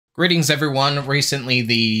Greetings everyone, recently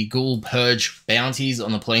the Ghoul Purge Bounties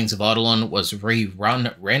on the Plains of Eidolon was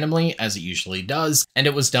rerun randomly as it usually does, and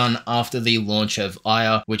it was done after the launch of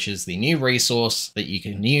Aya, which is the new resource that you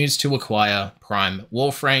can use to acquire Prime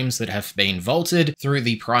Warframes that have been vaulted through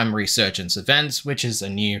the Prime Resurgence events, which is a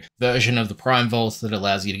new version of the Prime Vault that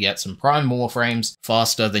allows you to get some Prime Warframes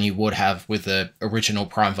faster than you would have with the original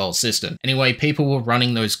Prime Vault system. Anyway, people were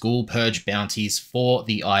running those Ghoul Purge Bounties for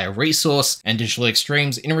the Aya resource, and Digital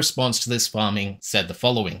Extremes, in response to this farming, said the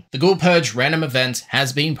following: "The Ghoul Purge random event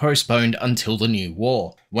has been postponed until the new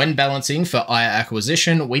war. When balancing for Aya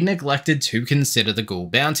acquisition, we neglected to consider the Ghoul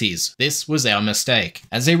Bounties. This was our mistake.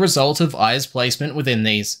 As a result of Aya's placement within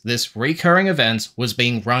these, this recurring event was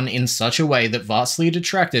being run in such a way that vastly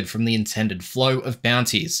detracted from the intended flow of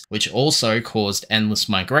bounties, which also caused endless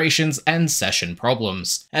migrations and session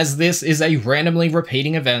problems. As this is a randomly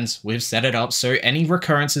repeating event, we've set it up so any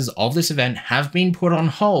recurrences of this event have been put on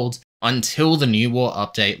hold until the New War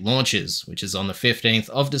update launches, which is on the 15th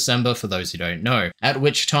of December for those who don't know, at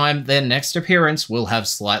which time their next appearance will have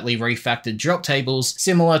slightly refactored drop tables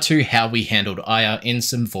similar to how we handled Aya in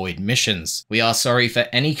some void missions. We are sorry for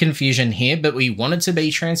any confusion here, but we wanted to be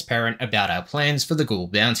transparent about our plans for the Ghoul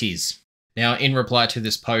Bounties." Now, in reply to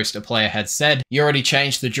this post, a player had said, "You already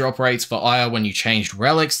changed the drop rates for Aya when you changed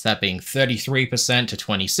relics, that being 33% to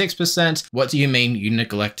 26%. What do you mean you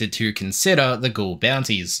neglected to consider the Ghoul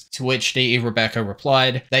Bounties?" To which DE Rebecca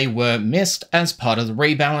replied, "They were missed as part of the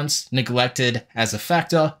rebalance, neglected as a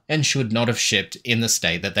factor, and should not have shipped in the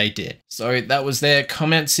state that they did." So that was their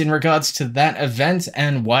comments in regards to that event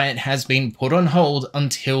and why it has been put on hold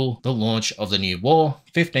until the launch of the new war,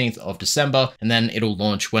 15th of December, and then it'll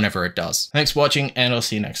launch whenever it does. Thanks for watching, and I'll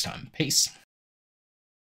see you next time. Peace.